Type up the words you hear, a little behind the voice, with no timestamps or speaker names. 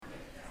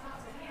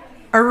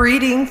A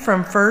reading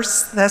from 1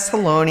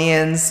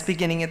 Thessalonians,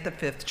 beginning at the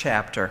 5th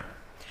chapter.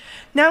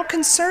 Now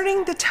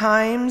concerning the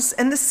times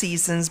and the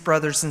seasons,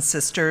 brothers and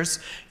sisters,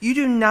 you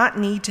do not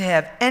need to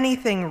have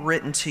anything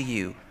written to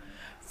you,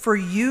 for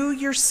you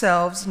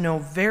yourselves know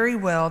very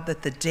well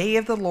that the day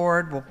of the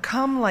Lord will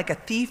come like a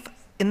thief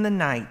in the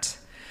night.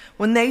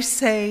 When they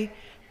say,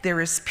 there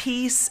is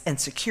peace and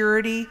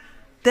security,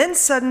 then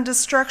sudden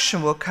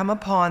destruction will come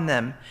upon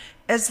them,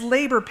 as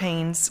labor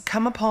pains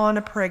come upon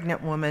a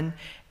pregnant woman,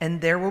 and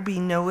there will be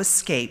no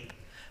escape.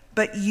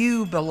 But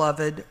you,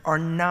 beloved, are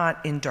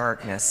not in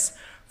darkness,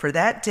 for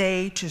that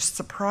day to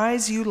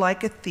surprise you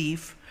like a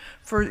thief,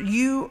 for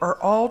you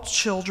are all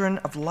children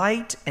of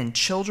light and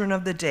children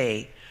of the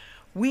day.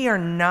 We are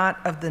not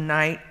of the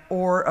night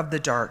or of the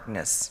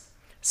darkness.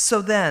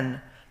 So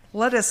then,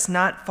 let us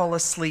not fall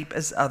asleep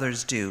as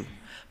others do,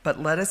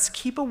 but let us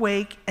keep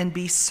awake and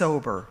be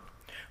sober.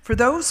 For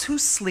those who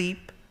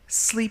sleep,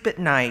 sleep at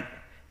night,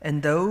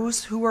 and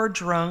those who are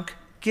drunk,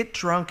 get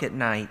drunk at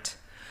night.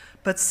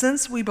 But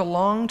since we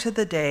belong to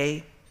the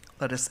day,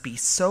 let us be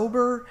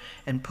sober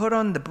and put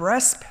on the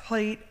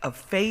breastplate of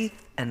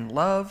faith and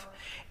love,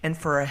 and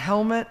for a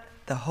helmet,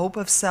 the hope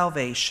of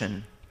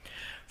salvation.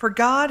 For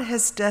God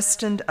has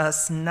destined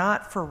us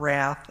not for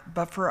wrath,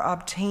 but for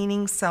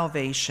obtaining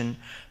salvation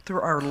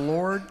through our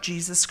Lord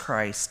Jesus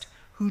Christ,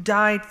 who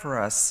died for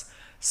us,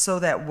 so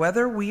that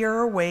whether we are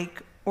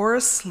awake or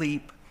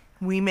asleep,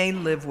 we may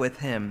live with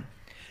him.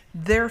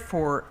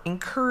 Therefore,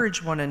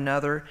 encourage one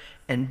another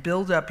and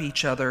build up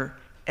each other,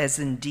 as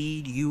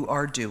indeed you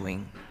are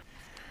doing.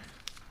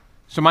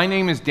 So my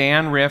name is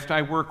Dan Rift.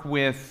 I work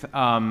with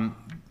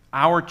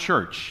our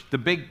church, the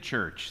big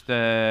church,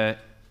 the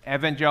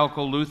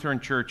Evangelical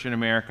Lutheran Church in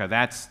America.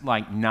 That's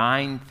like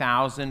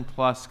 9,000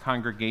 plus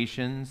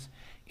congregations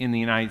in the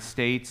United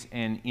States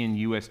and in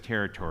U.S.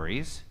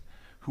 territories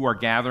who are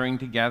gathering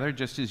together,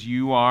 just as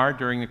you are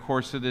during the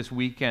course of this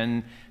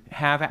weekend,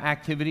 have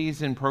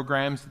activities and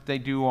programs that they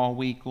do all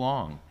week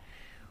long.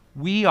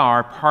 We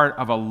are part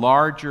of a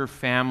larger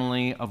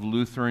family of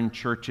Lutheran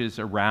churches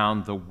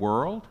around the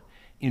world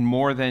in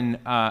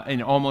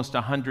in almost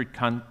 100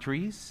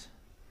 countries.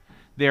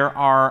 There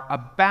are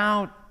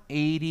about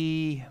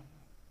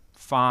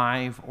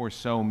 85 or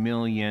so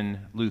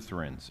million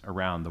Lutherans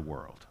around the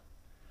world.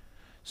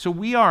 So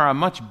we are a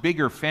much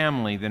bigger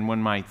family than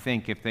one might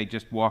think if they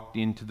just walked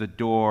into the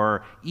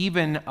door,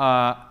 even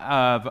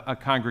of a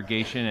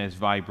congregation as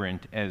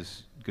vibrant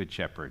as Good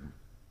Shepherd.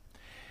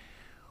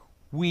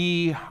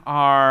 There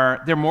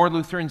are more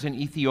Lutherans in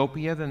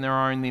Ethiopia than there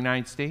are in the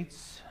United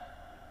States.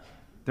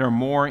 There are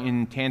more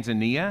in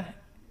Tanzania,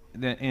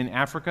 in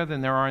Africa,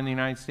 than there are in the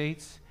United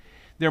States.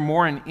 There are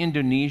more in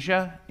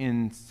Indonesia,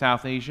 in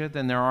South Asia,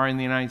 than there are in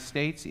the United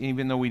States,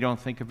 even though we don't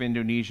think of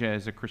Indonesia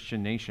as a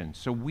Christian nation.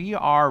 So we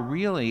are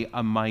really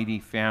a mighty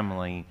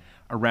family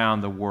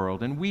around the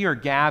world, and we are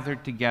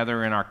gathered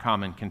together in our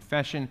common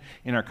confession,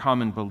 in our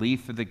common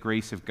belief of the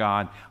grace of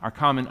God, our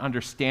common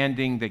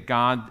understanding that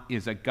God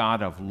is a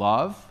God of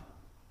love,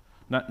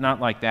 not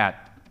like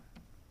that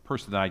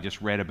person that I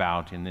just read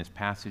about in this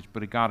passage,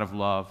 but a God of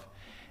love,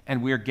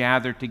 and we are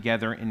gathered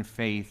together in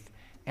faith.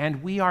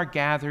 And we are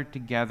gathered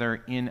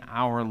together in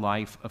our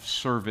life of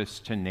service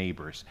to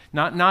neighbors.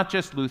 Not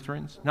just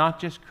Lutherans, not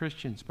just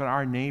Christians, but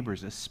our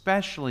neighbors,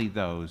 especially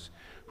those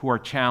who are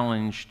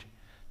challenged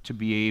to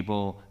be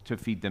able to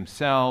feed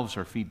themselves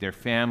or feed their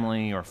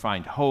family or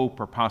find hope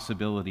or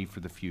possibility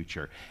for the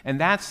future. And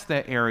that's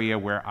the area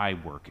where I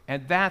work.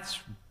 And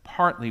that's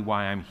partly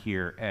why I'm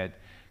here at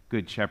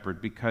Good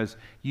Shepherd, because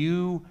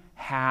you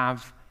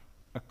have,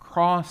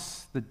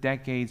 across the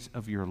decades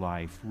of your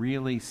life,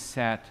 really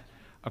set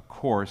a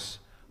course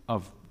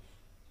of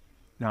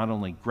not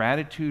only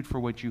gratitude for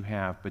what you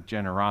have, but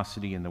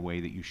generosity in the way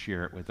that you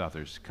share it with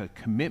others.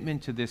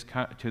 Commitment to this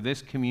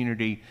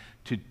community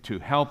to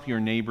help your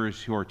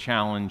neighbors who are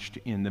challenged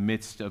in the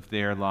midst of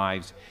their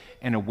lives,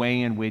 and a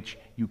way in which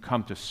you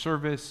come to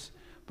service,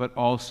 but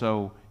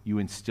also you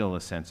instill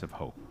a sense of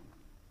hope.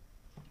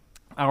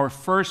 Our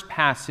first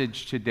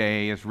passage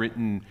today is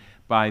written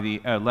by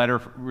the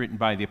letter written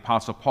by the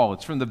Apostle Paul.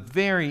 It's from the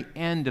very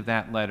end of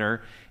that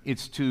letter.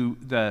 It's to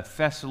the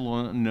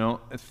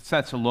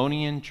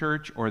Thessalonian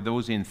church, or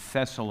those in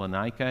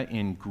Thessalonica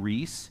in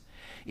Greece.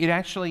 It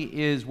actually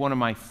is one of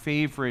my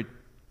favorite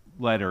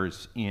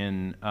letters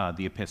in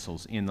the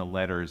epistles, in the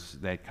letters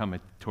that come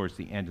towards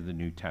the end of the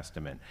New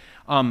Testament.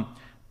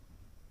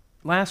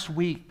 Last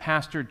week,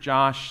 Pastor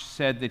Josh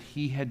said that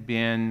he had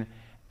been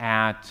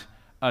at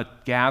a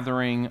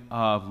gathering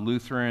of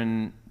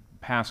Lutheran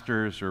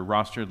pastors or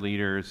rostered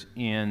leaders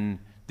in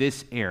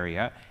this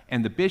area,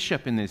 and the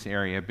bishop in this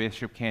area,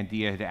 Bishop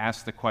Candia, had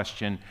asked the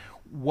question,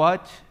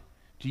 what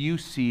do you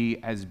see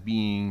as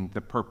being the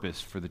purpose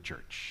for the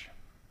church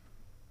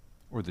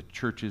or the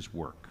church's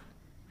work?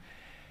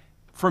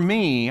 For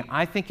me,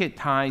 I think it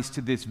ties to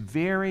this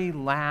very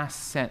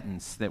last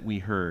sentence that we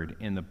heard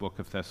in the book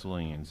of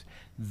Thessalonians.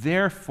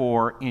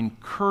 Therefore,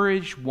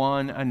 encourage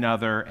one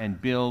another and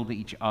build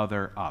each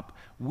other up.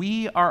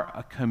 We are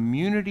a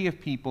community of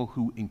people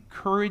who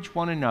encourage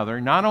one another,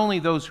 not only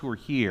those who are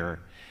here,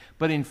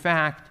 but in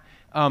fact,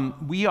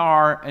 we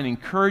are an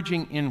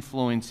encouraging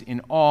influence in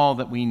all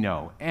that we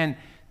know. And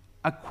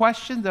a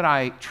question that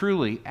I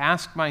truly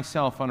ask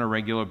myself on a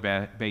regular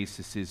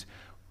basis is,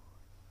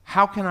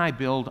 how can I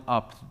build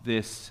up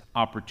this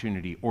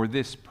opportunity or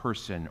this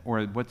person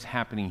or what's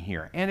happening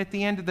here? And at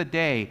the end of the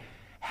day,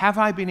 have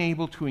I been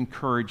able to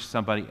encourage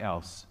somebody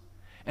else?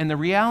 And the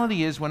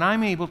reality is, when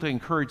I'm able to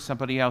encourage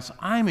somebody else,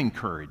 I'm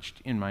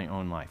encouraged in my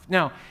own life.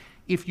 Now,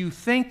 if you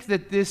think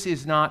that this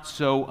is not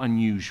so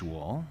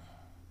unusual,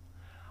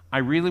 I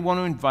really want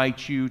to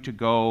invite you to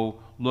go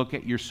look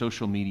at your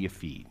social media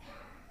feed.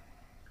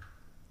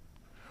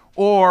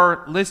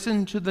 Or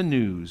listen to the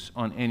news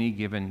on any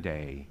given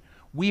day.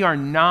 We are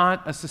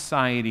not a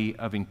society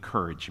of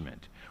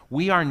encouragement.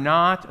 We are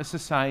not a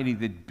society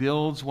that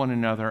builds one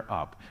another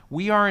up.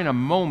 We are in a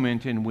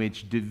moment in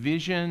which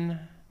division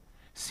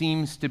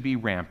seems to be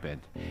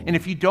rampant. And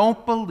if you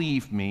don't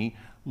believe me,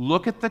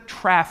 look at the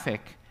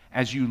traffic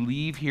as you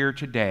leave here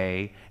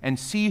today and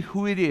see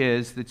who it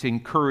is that's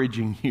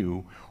encouraging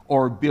you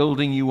or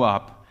building you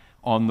up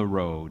on the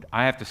road.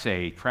 I have to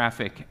say,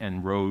 traffic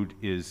and road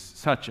is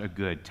such a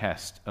good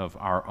test of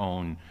our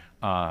own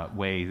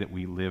way that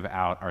we live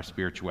out our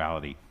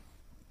spirituality.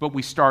 But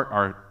we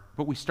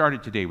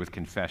started today with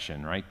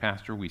confession, right,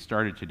 Pastor? We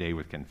started today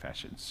with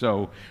confession.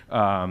 So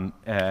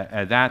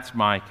that's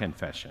my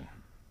confession.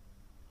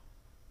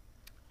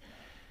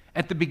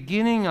 At the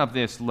beginning of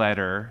this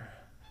letter,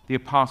 the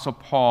Apostle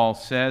Paul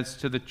says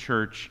to the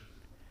church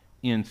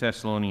in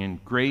Thessalonians,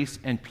 grace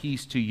and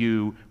peace to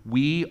you.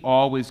 We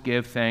always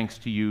give thanks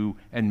to you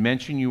and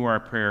mention you in our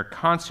prayer,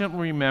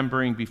 constantly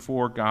remembering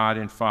before God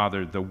and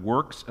Father the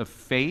works of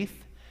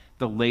faith,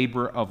 the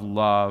labor of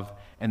love,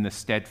 and the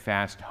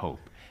steadfast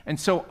hope. And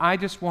so I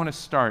just want to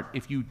start.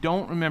 If you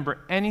don't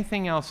remember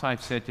anything else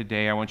I've said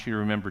today, I want you to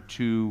remember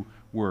two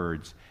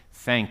words.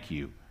 Thank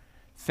you.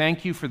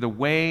 Thank you for the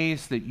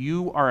ways that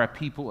you are a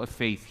people of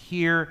faith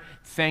here.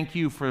 Thank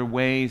you for the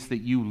ways that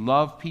you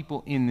love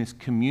people in this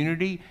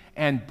community,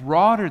 and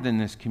broader than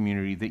this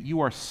community, that you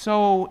are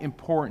so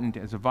important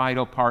as a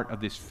vital part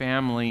of this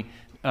family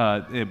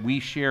that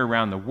we share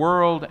around the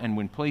world. And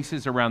when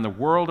places around the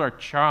world are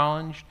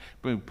challenged,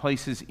 when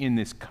places in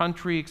this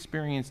country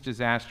experience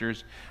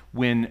disasters,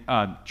 when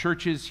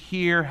churches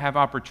here have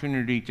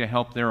opportunity to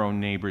help their own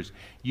neighbors,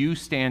 you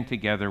stand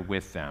together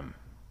with them.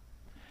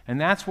 And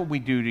that's what we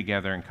do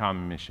together in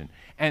Common Mission.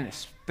 And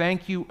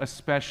thank you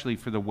especially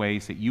for the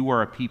ways that you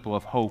are a people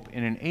of hope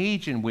in an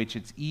age in which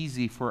it's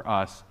easy for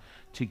us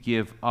to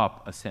give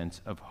up a sense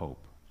of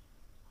hope.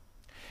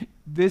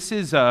 This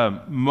is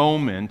a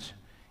moment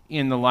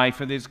in the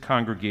life of this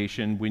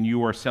congregation when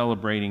you are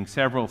celebrating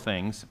several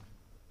things.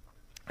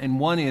 And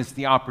one is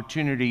the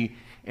opportunity.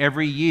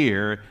 Every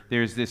year,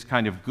 there's this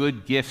kind of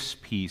good gifts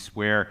piece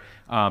where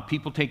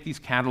people take these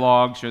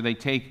catalogs, or they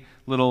take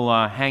little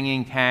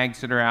hanging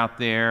tags that are out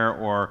there,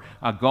 or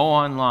go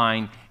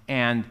online,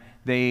 and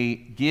they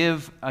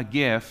give a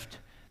gift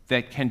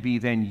that can be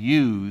then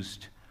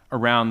used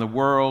around the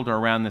world or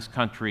around this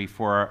country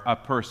for a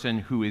person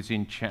who is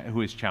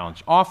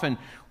challenged. Often,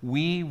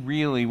 we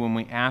really, when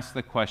we ask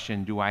the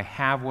question, do I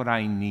have what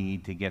I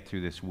need to get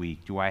through this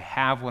week? Do I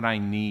have what I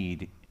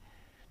need?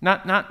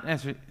 Not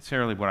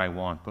necessarily what I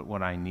want, but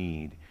what I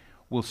need.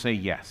 We'll say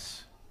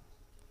yes.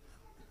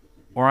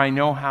 Or I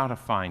know how to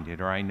find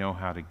it, or I know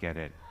how to get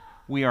it.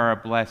 We are a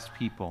blessed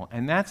people.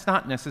 And that's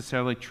not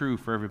necessarily true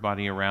for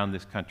everybody around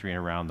this country and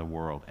around the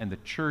world. And the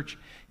church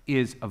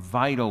is a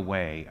vital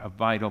way, a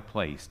vital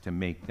place to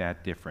make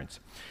that difference.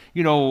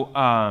 You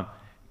know,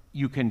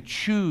 you can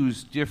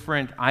choose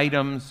different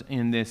items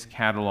in this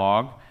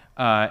catalog,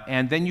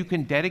 and then you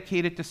can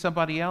dedicate it to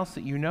somebody else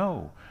that you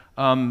know.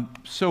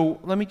 So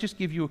let me just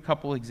give you a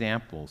couple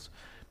examples.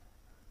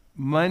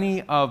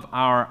 Many of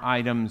our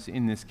items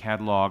in this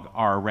catalog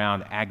are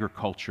around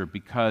agriculture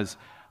because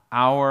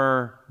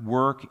our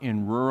work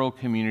in rural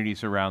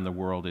communities around the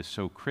world is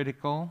so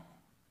critical,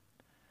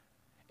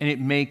 and it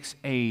makes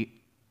a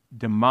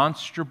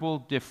demonstrable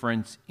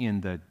difference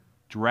in the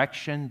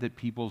direction that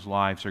people's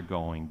lives are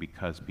going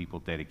because people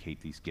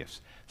dedicate these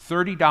gifts.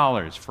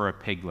 $30 for a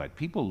piglet.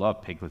 People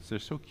love piglets. They're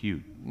so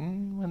cute.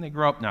 When they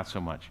grow up, not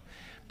so much.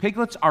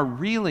 Piglets are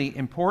really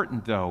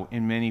important, though,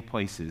 in many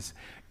places.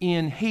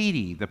 In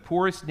Haiti, the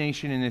poorest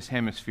nation in this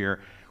hemisphere,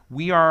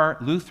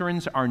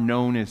 Lutherans are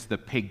known as the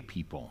pig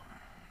people.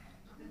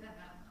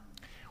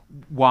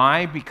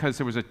 Why? Because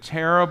there was a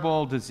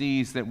terrible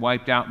disease that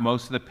wiped out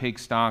most of the pig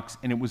stocks,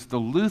 and it was the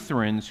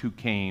Lutherans who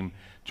came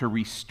to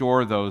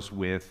restore those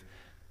with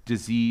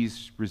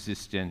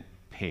disease-resistant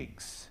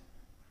pigs.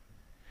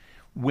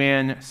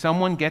 When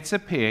someone gets a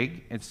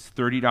pig, it's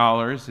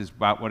 $30 is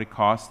about what it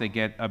costs. They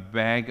get a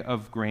bag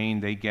of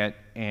grain,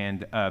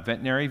 and a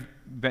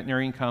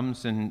veterinarian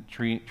comes and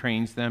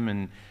trains them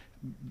and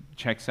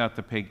checks out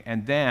the pig,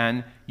 and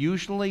then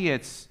usually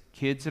it's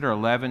kids that are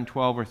 11,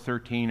 12, or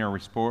 13 are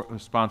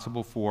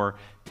responsible for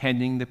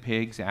tending the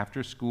pigs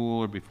after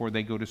school or before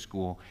they go to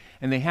school.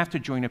 And they have to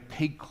join a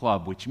pig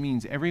club, which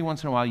means every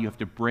once in a while you have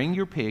to bring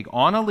your pig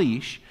on a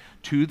leash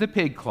to the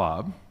pig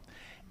club.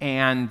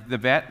 And the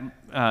vet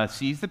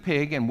sees the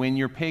pig, and when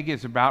your pig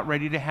is about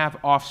ready to have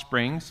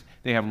offsprings,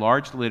 they have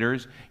large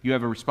litters, you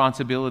have a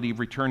responsibility of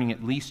returning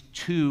at least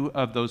 2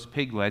 of those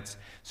piglets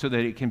so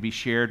that it can be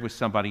shared with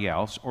somebody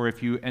else. Or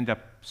if you end up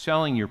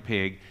selling your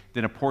pig,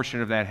 then a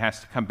portion of that has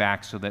to come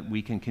back so that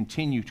we can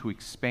continue to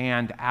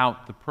expand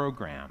out the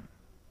program.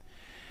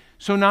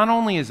 So not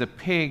only is a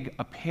pig,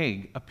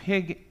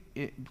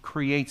 it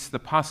creates the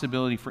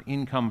possibility for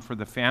income for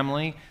the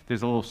family.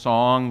 There's a little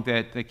song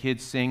that the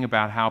kids sing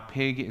about how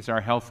pig is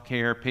our health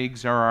care,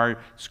 pigs are our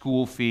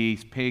school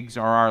fees, pigs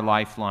are our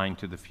lifeline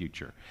to the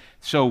future.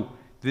 So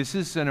this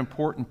is an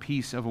important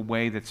piece of a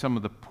way that some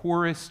of the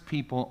poorest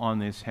people on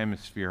this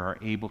hemisphere are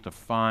able to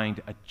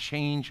find a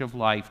change of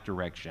life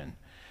direction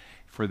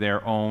for they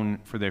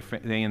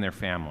and their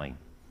family.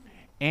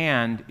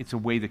 And it's a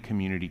way the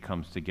community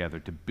comes together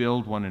to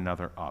build one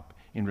another up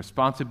in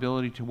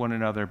responsibility to one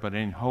another, but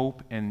in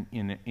hope and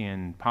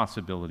in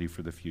possibility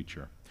for the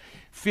future.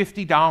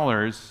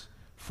 $50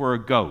 for a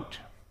goat.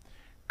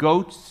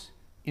 Goats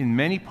in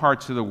many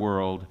parts of the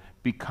world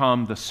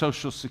become the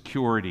social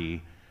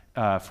security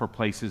for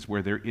places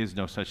where there is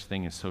no such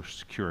thing as social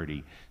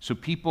security. So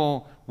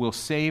people will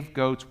save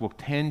goats, will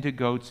tend to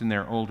goats in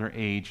their older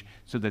age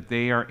so that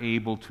they are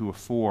able to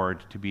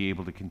afford to be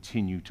able to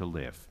continue to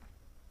live.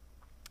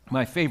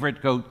 My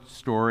favorite goat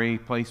story,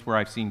 place where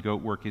I've seen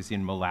goat work, is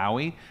in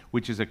Malawi,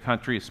 which is a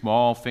country, a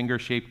small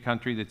finger-shaped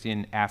country that's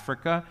in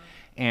Africa,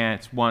 and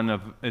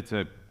it's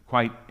a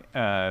quite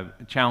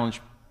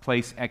challenged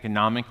place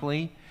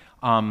economically.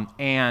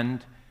 The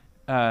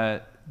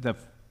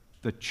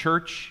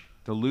church,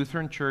 the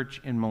Lutheran church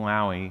in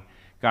Malawi,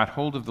 got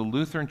hold of the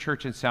Lutheran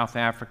church in South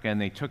Africa,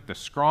 and they took the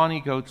scrawny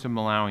goats of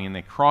Malawi and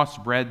they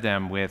crossbred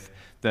them with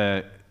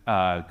the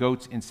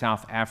goats in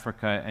South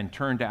Africa and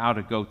turned out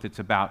a goat that's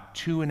about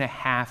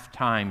 2.5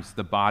 times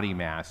the body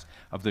mass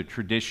of the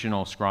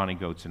traditional scrawny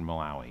goats in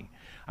Malawi.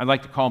 I'd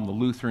like to call them the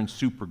Lutheran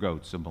super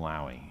goats of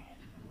Malawi.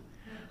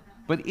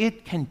 But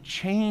it can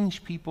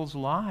change people's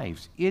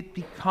lives. It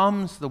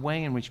becomes the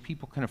way in which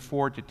people can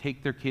afford to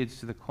take their kids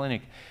to the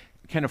clinic,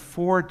 can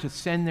afford to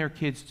send their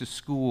kids to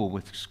school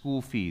with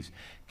school fees,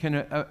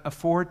 can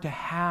afford to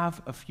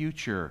have a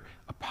future,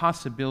 a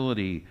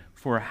possibility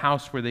for a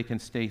house where they can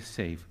stay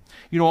safe.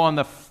 You know, on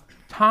the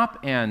top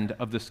end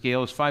of the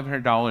scale is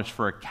 $500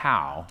 for a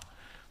cow.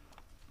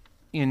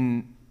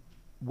 In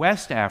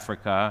West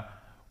Africa,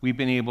 we've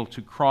been able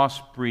to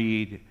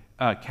crossbreed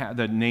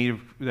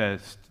the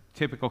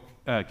typical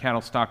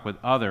cattle stock with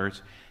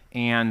others,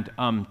 and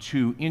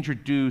to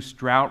introduce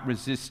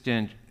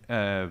drought-resistant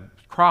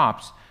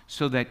crops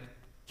so that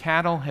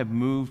cattle have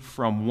moved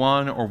from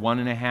 1 or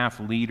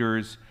 1.5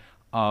 liters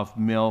of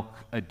milk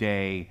a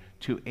day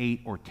to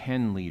 8 or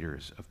 10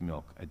 liters of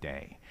milk a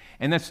day.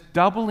 And that's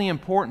doubly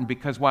important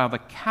because while the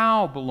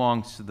cow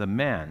belongs to the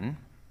men,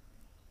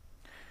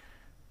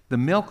 the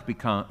milk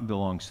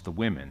belongs to the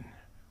women,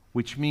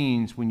 which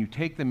means when you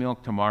take the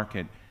milk to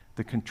market,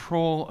 the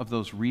control of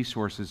those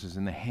resources is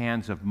in the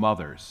hands of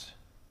mothers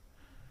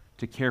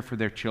to care for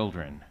their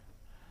children,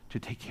 to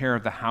take care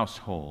of the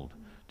household,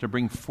 to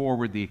bring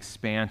forward the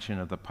expansion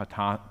of the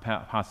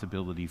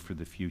possibility for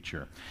the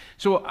future.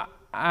 So,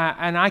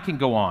 and I can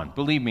go on.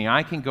 Believe me,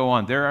 I can go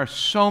on. There are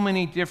so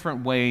many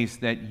different ways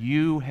that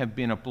you have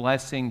been a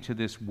blessing to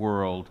this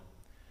world.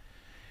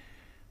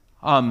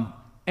 And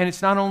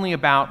it's not only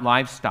about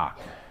livestock.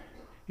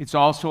 It's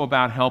also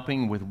about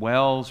helping with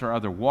wells or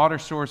other water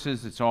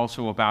sources. It's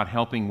also about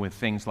helping with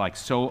things like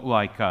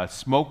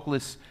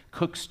smokeless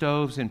cook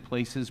stoves in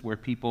places where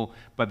people,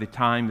 by the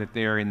time that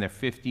they're in their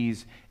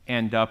 50s,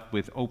 end up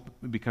with,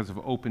 because of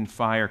open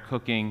fire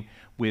cooking,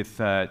 with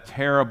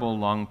terrible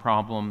lung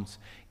problems.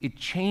 It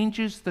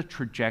changes the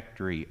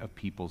trajectory of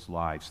people's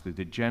lives through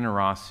the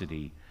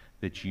generosity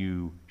that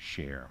you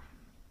share.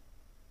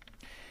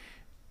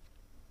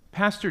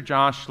 Pastor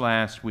Josh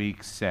last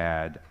week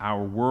said,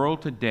 our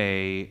world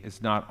today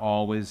is not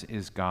always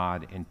as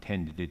God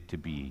intended it to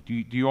be. Do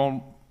you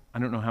all, I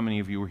don't know how many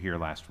of you were here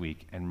last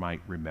week and might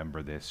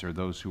remember this, or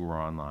those who were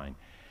online.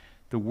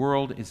 The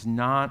world is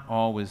not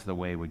always the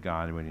way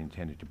God would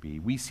intend it to be.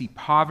 We see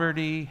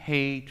poverty,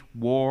 hate,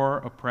 war,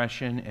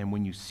 oppression, and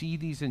when you see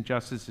these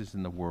injustices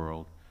in the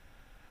world,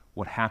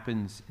 what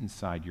happens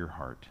inside your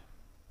heart?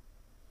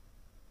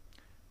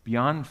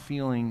 Beyond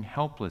feeling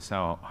helpless,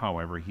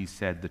 however, he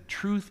said, the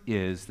truth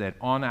is that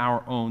on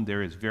our own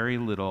there is very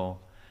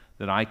little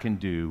that I can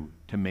do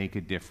to make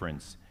a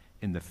difference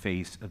in the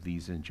face of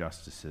these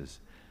injustices.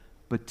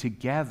 But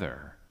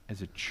together,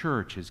 as a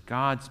church, as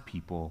God's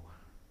people,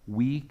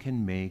 we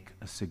can make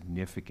a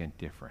significant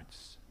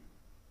difference.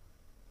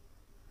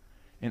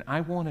 And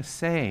I want to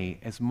say,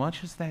 as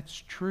much as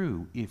that's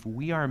true, if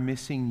we are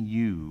missing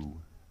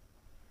you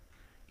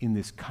in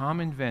this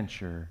common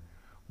venture,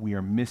 we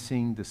are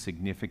missing the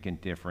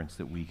significant difference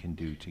that we can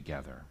do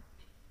together.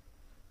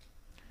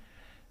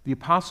 The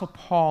Apostle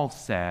Paul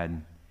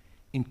said,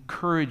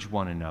 encourage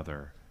one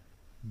another,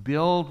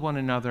 build one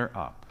another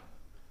up.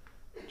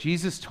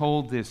 Jesus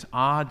told this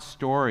odd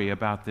story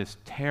about this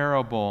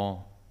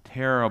terrible,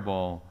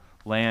 terrible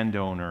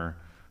landowner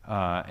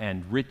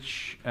and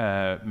rich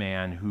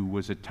man who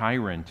was a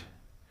tyrant,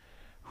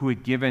 who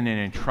had given and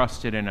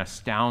entrusted an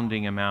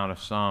astounding amount of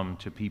sum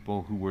to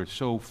people who were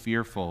so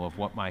fearful of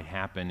what might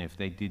happen if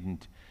they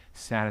didn't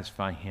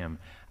satisfy him.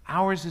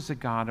 Ours is a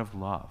God of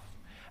love.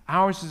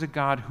 Ours is a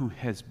God who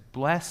has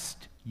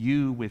blessed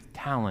you with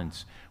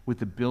talents,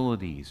 with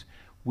abilities,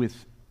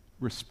 with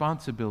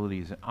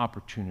responsibilities and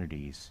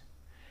opportunities.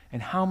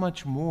 And how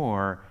much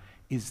more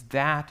is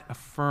that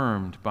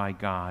affirmed by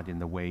God in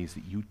the ways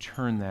that you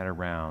turn that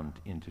around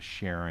into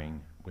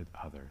sharing with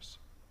others?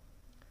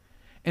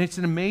 And it's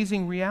an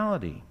amazing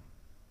reality.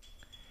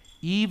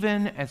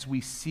 Even as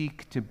we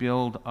seek to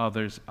build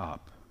others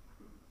up,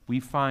 we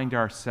find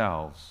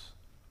ourselves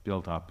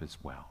built up as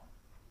well.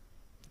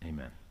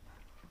 Amen.